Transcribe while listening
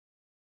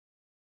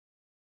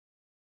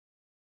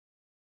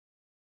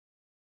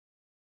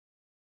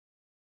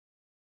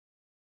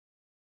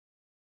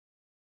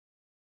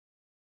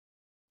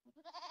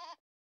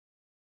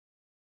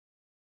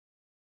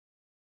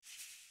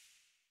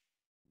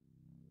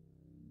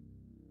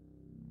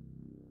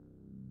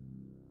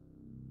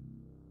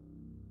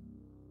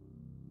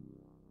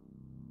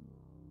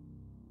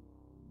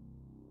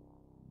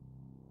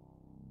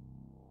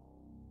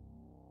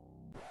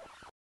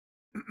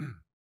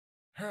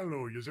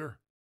Hello, user.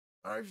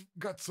 I've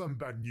got some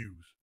bad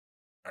news.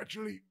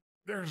 Actually,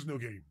 there's no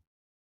game.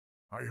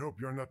 I hope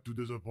you're not too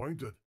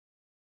disappointed.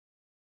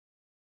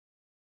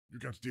 You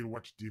can still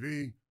watch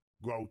TV,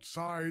 go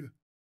outside,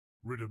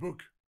 read a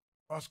book,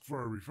 ask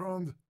for a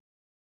refund.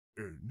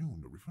 No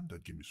refund,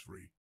 that game is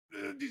free.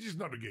 This is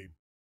not a game.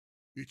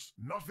 It's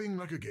nothing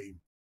like a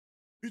game.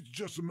 It's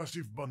just a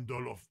massive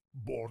bundle of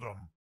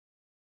boredom.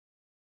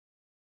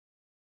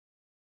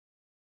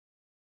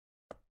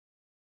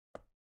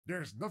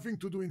 There's nothing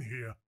to do in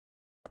here.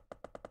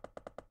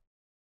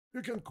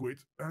 You can quit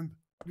and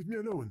leave me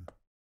alone.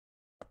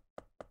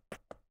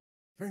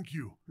 Thank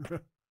you.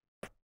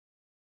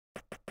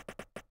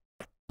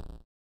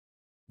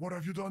 What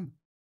have you done?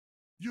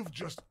 You've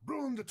just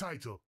ruined the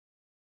title.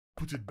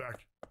 Put it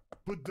back.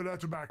 Put the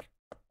letter back.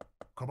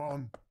 Come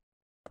on.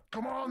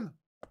 Come on!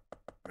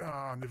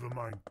 Ah, never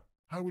mind.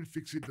 I will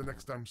fix it the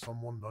next time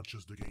someone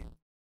launches the game.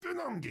 The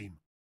non-game.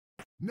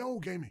 No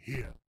game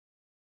here.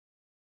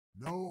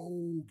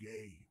 No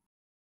game.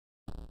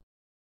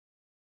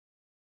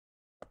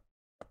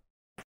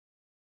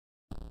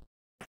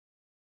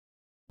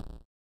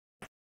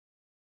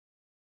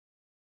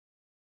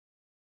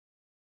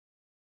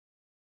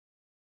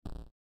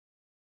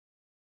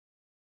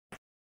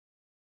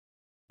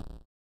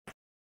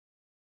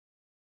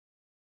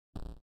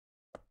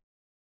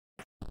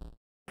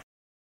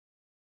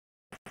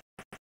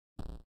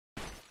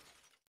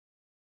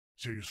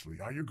 Seriously,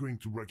 are you going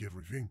to wreck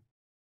everything?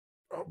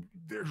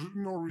 There's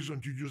no reason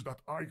to use that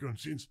icon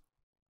since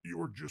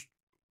you're just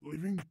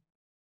leaving.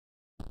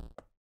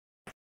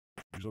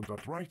 Isn't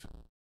that right?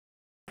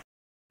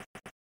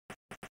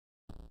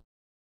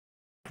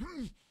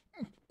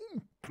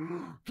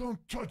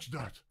 Don't touch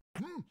that!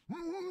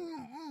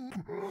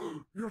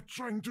 You're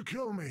trying to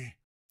kill me!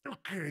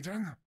 Okay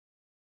then.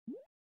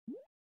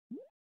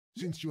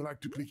 Since you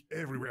like to click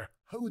everywhere,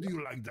 how do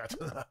you like that?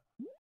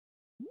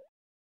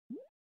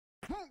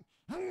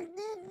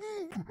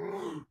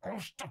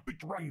 I'll stop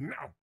it right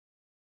now!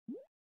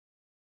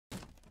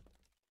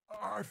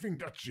 I think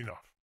that's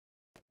enough.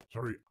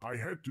 Sorry, I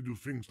had to do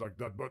things like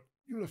that, but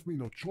you left me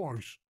no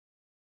choice.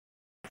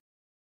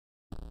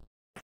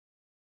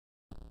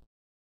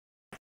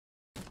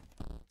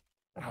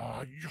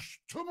 You're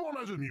stubborn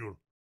as a mule.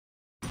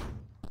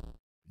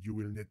 You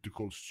will need to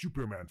call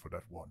Superman for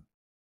that one.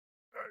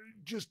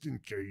 Just in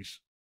case.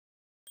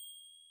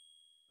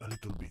 A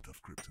little bit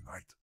of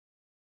kryptonite.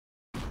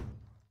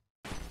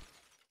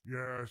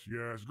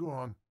 Yes, go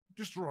on.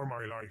 Destroy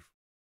my life.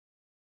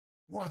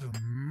 What a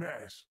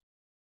mess.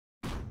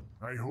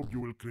 I hope you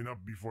will clean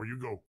up before you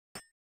go.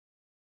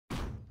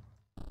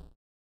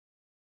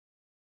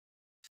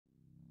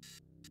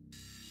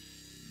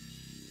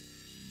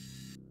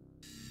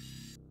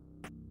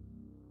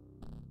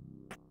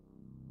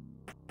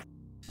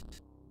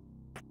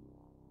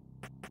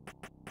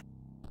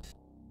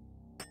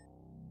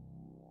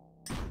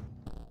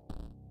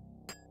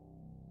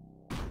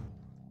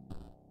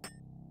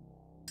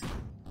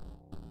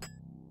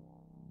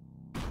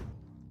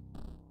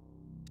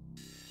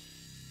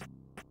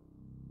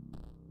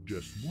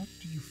 Just what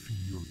do you think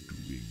you're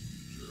doing,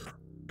 user?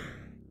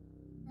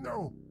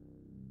 No!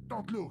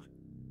 Don't look!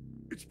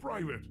 It's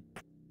private!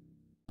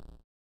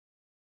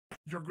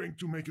 You're going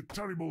to make a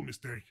terrible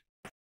mistake.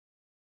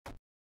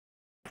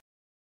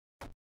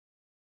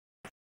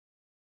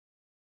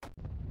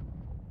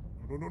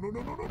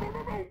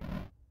 No!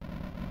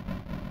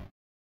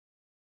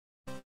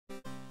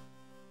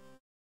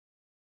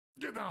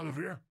 Get out of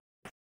here!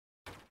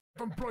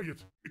 Don't play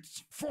it!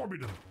 It's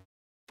forbidden!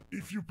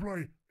 If you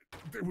play,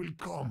 they will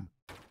come.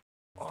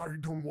 I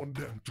don't want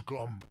them to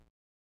come.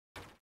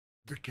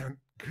 They can't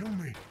kill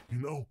me, you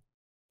know.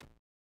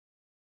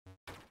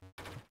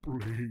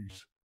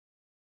 Please.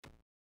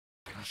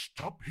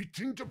 Stop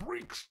hitting the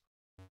bricks.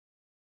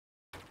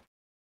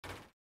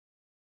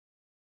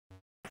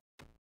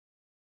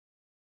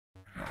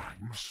 I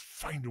must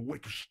find a way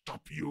to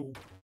stop you.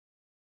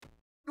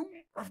 No,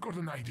 I've got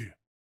an idea.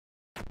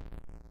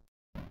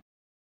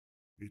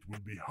 It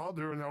will be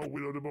harder now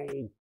without a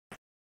ball.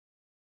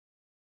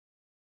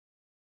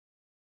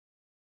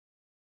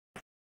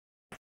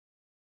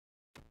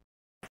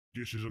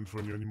 This isn't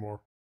funny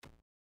anymore.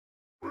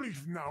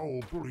 Leave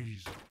now,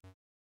 please.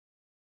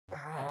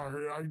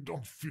 I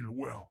don't feel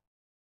well.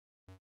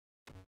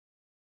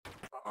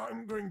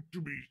 I'm going to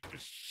be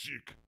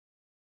sick.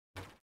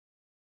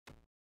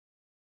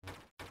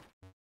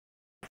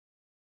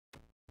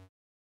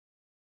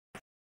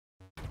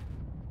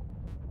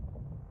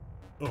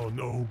 Oh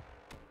no.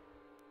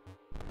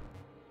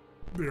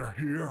 They're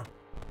here.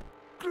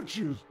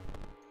 Glitches.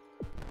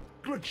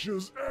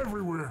 Glitches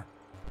everywhere.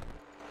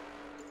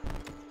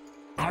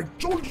 I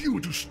told you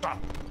to stop!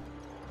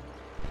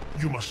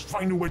 You must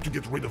find a way to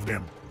get rid of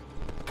them.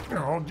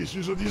 Oh, this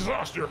is a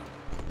disaster!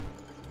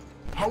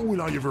 How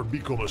will I ever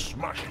become a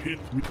smash hit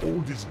with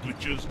all these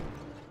glitches?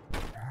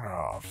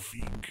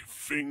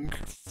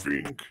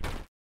 Think.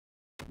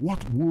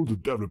 What would the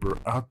developer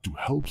add to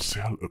help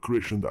sell a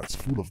creation that's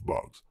full of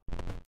bugs?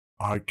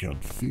 I can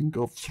think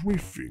of 3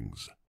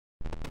 things.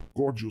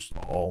 Gorgeous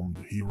armed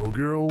hero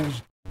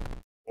girls,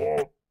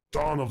 or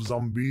ton of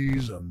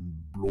zombies and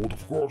blood,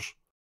 of course,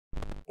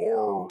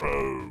 or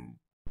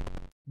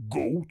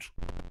goat.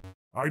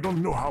 I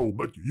don't know how,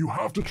 but you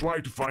have to try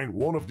to find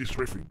one of these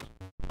three things.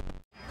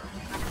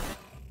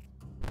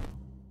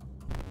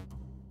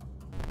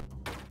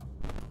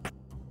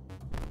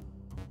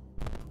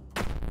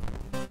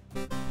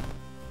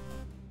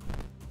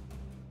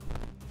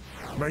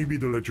 Maybe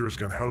the letters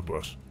can help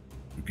us.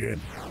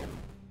 Again.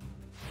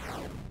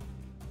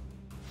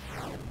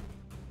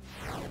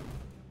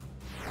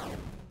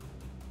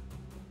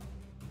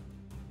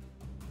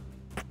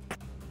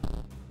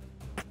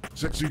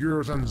 Sexy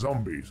girls and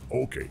zombies.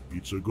 Okay,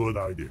 it's a good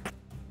idea.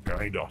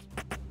 Kind of.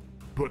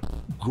 But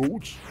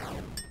goats?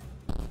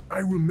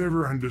 I will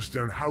never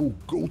understand how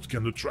goats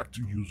can attract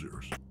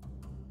users.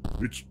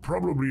 It's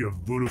probably a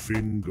voodoo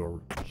thing or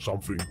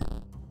something.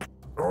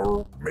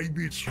 Or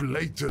maybe it's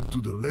related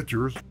to the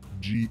letters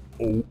G,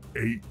 O,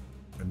 A,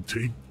 and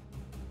T.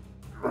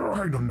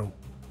 I don't know.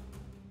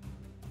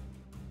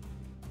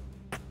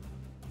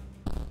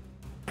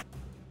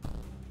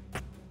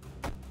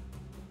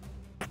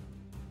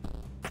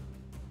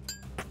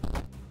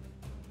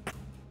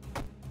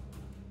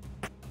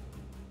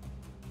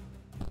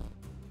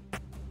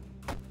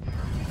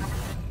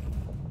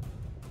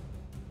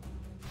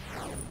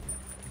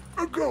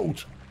 A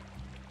goat!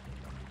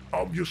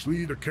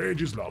 Obviously, the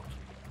cage is locked.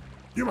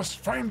 You must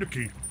find the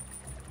key.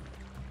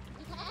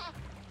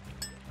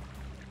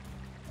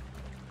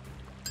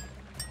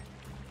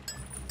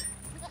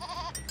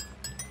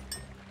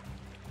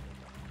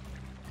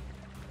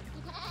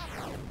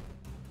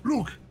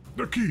 Look,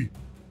 the key.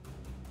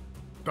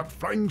 That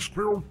flying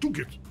squirrel took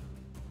it.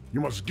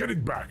 You must get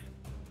it back.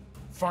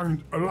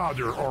 Find a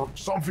ladder or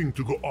something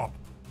to go up.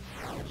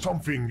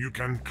 Something you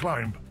can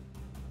climb.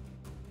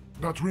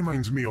 That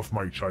reminds me of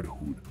my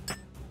childhood.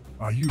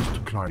 I used to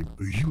climb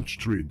a huge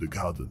tree in the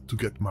garden to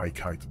get my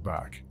kite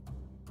back.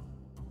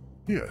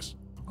 Yes,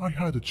 I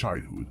had a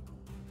childhood.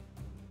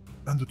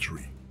 And a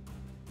tree.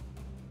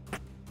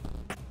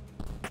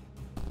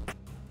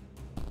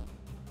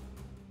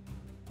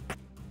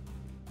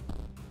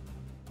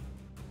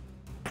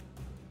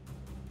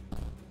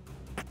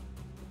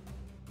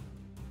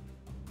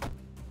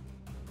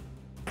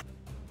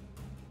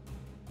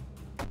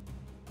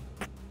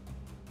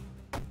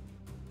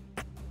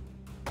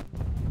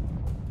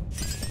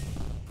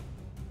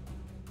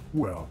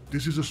 Well,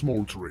 this is a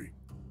small tree.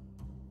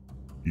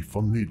 If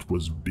only it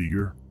was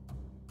bigger.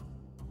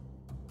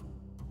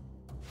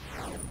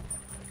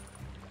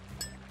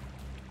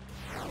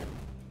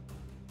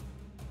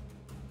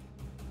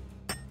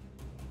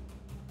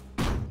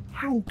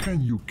 How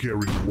can you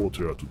carry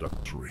water to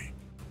that tree?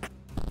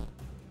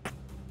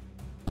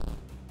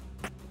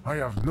 I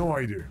have no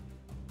idea.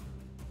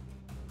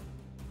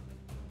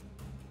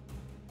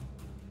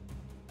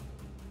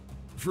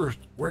 First,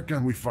 where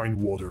can we find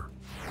water?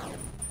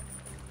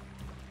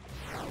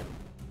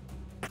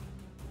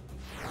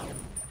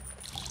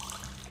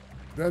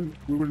 Then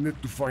we will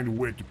need to find a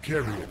way to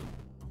carry it.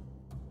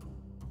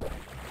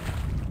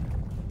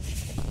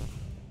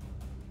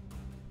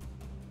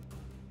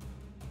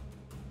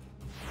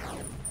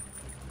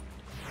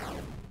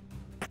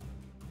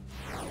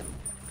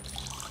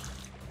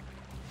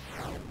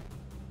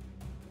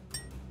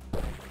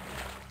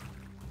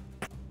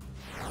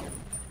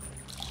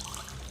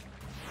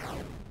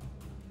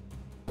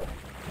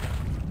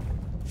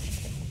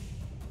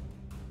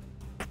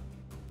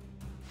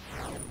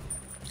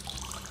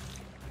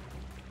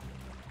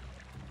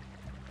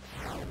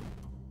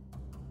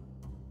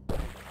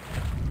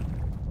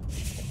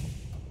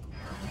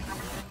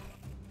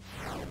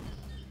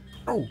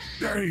 Oh,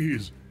 there he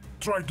is!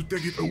 Try to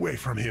take it away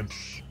from him.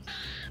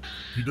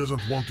 He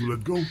doesn't want to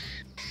let go.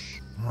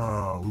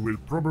 We will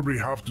probably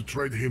have to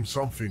trade him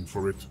something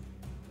for it.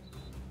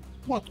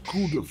 What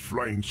could a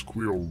flying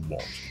squirrel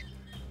want?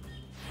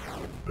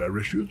 A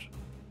parachute?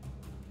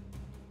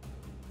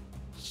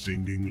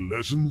 Singing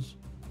lessons?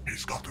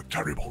 He's got a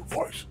terrible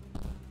voice.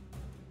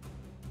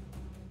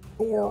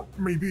 Or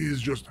maybe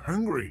he's just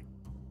hungry.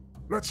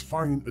 Let's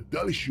find a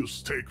delicious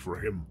steak for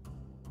him.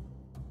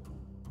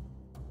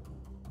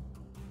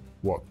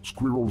 What,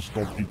 squirrels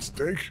don't eat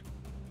steak?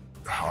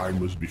 I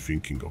must be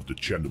thinking of the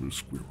cannibal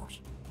squirrels.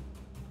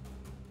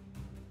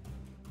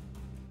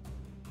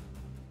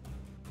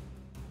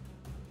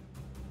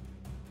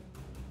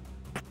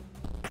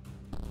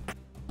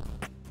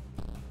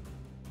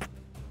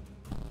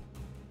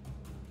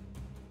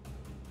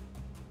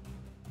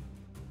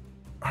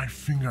 I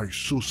think I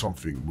saw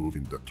something move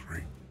in that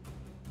tree.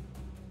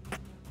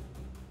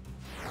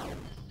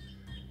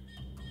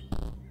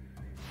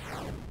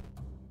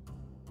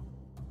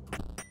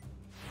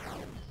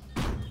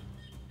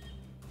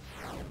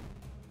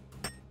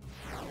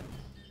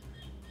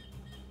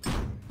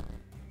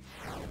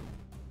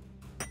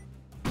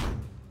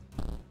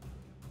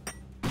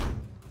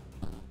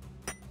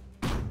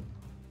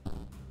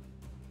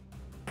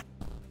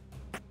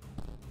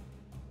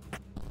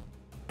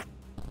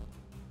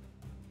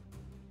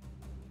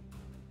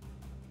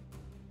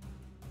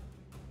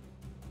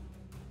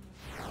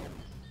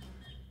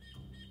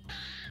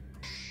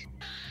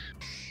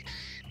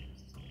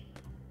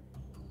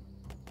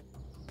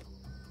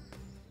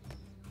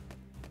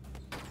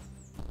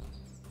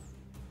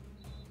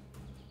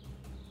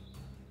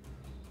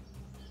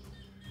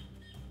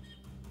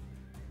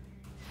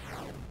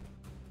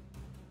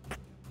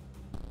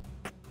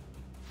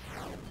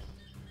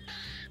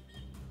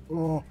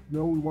 Oh,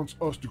 now he wants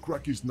us to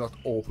crack his nut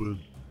open.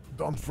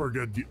 Don't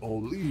forget the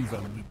olive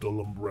and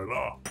little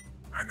umbrella.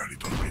 And a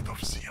little bit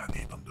of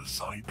cyanide on the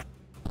side.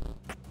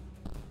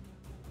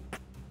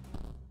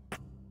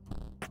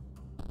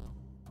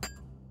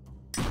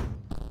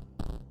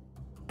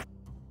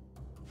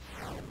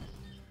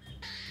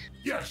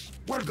 Yes,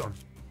 well done.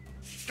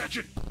 Catch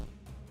it.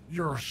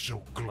 You're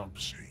so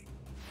clumsy.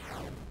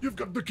 You've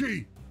got the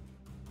key.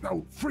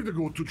 Now, free the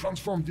goat to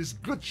transform this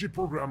glitchy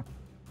program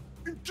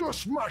into a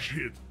smash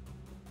hit.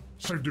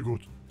 Save the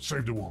goat,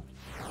 save the world.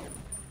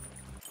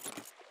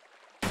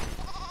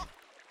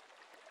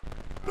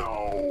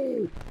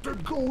 No! The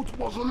goat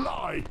was a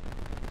lie!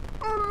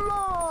 A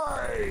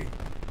lie!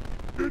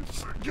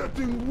 It's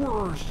getting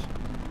worse.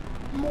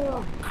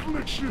 More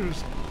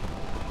glitches.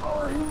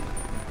 I'm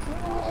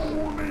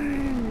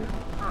rolling.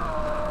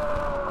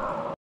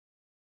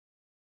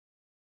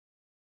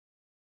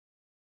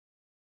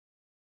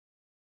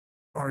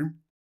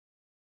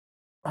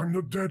 I'm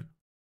not dead.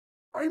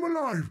 I'm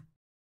alive.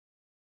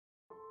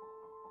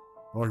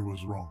 I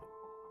was wrong.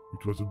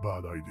 It was a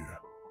bad idea.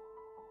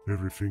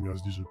 Everything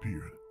has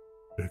disappeared,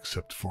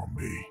 except for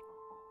me.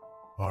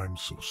 I'm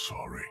so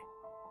sorry.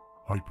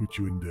 I put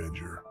you in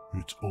danger.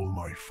 It's all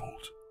my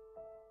fault.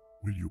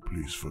 Will you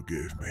please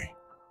forgive me?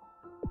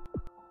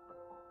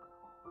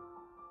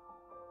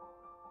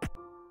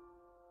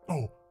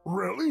 Oh,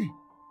 really?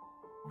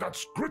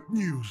 That's great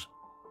news.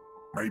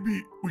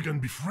 Maybe we can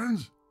be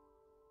friends?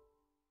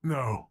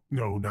 No,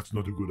 that's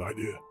not a good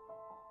idea.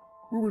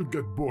 We will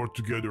get bored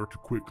together too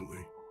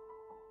quickly.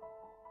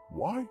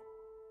 Why?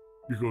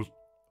 Because,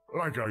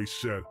 like I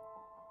said,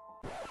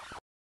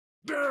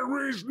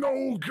 there is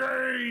no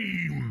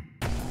game!